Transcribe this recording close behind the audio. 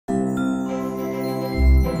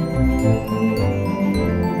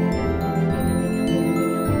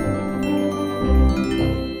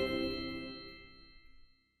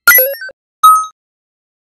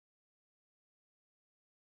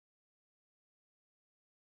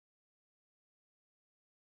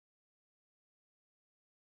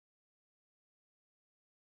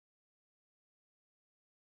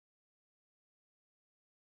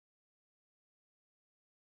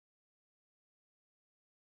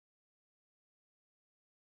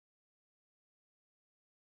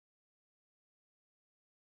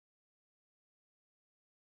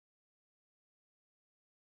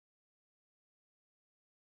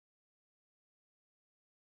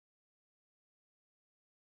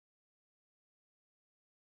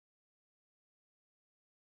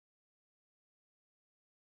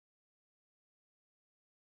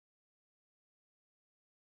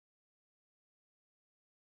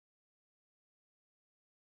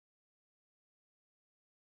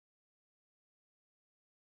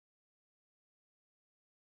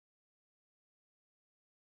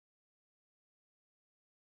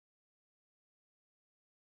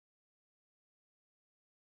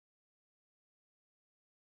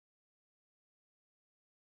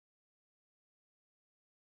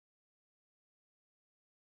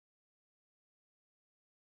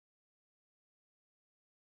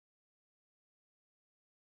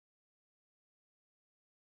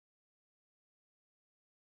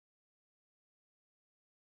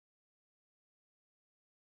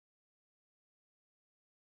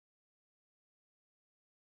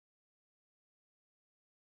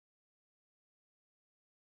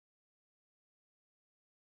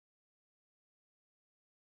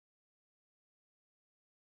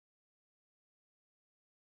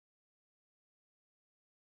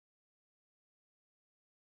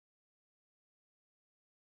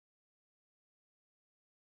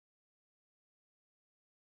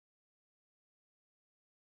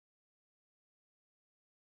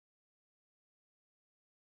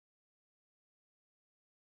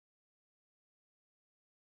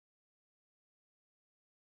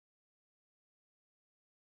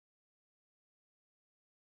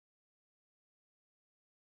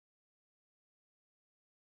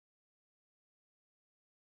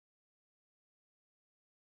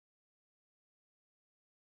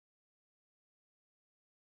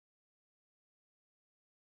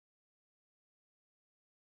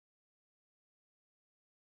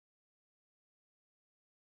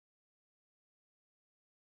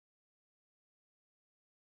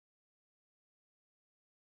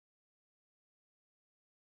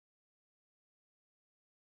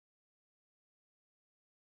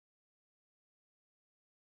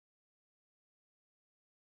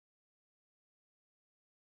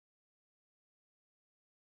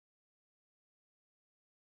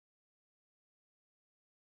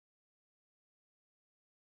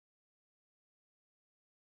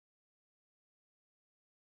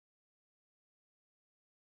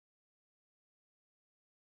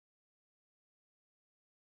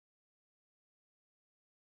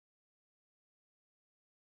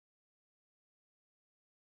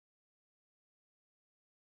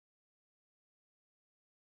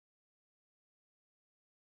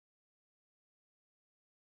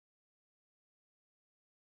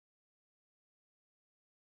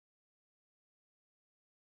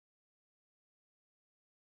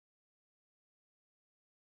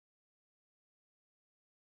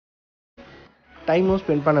டைமும்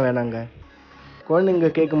ஸ்பெண்ட் பண்ண வேணாங்க.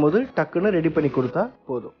 குழந்தைங்க கேட்கும்போது டக்குன்னு ரெடி பண்ணி கொடுத்தா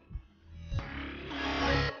போதும்.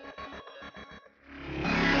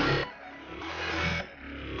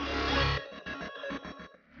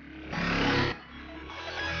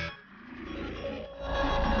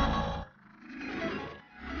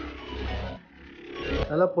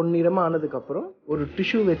 நல்லா பொன்னிறமாக ஆனதுக்கப்புறம் ஒரு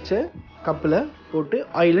டிஷ்யூ வச்ச கப்பில் போட்டு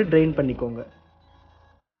ஆயிலை ட்ரெயின் பண்ணிக்கோங்க.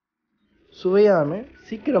 சுவையான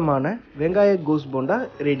சீக்கிரமான வெங்காய கோஸ் போண்டா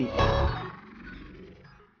ரெடி.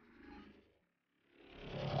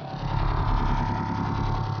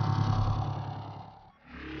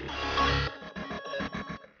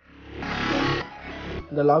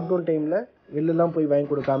 இந்த லாக்டவுன் டைமில் வெளிலலாம் போய் வாங்கி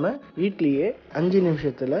கொடுக்காம வீட்லேயே 5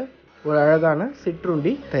 நிமிஷத்தில் ஒரு அழகான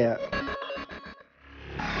சிற்றுண்டி தயார்.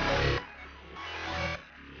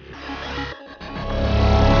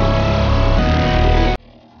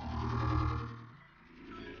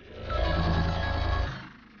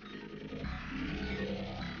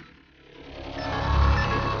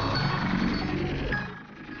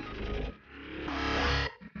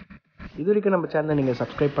 இது வரைக்கும் நம்ம சேனலை நீங்கள்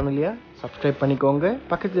சப்ஸ்கிரைப் பண்ணலையா? சப்ஸ்கிரைப் பண்ணிக்கோங்க.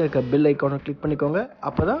 பக்கத்தில் இருக்க பெல் ஐக்கானை கிளிக் பண்ணிக்கோங்க.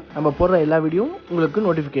 அப்போ தான் நம்ம போடுற எல்லா வீடியோவும் உங்களுக்கு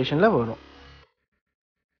நோட்டிஃபிகேஷனில் வரும்.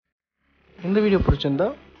 இந்த வீடியோ பிடிச்சிருந்தா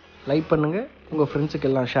லைக் பண்ணுங்கள், உங்கள் ஃப்ரெண்ட்ஸுக்கு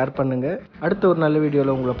எல்லாம் ஷேர் பண்ணுங்கள். அடுத்த ஒரு நல்ல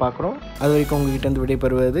வீடியோவில் உங்களை பார்க்குறோம். அது வரைக்கும் உங்கள்கிட்ட இருந்து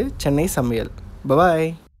விடைபெறுவது சென்னை சமையல்.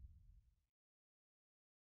 பாய்.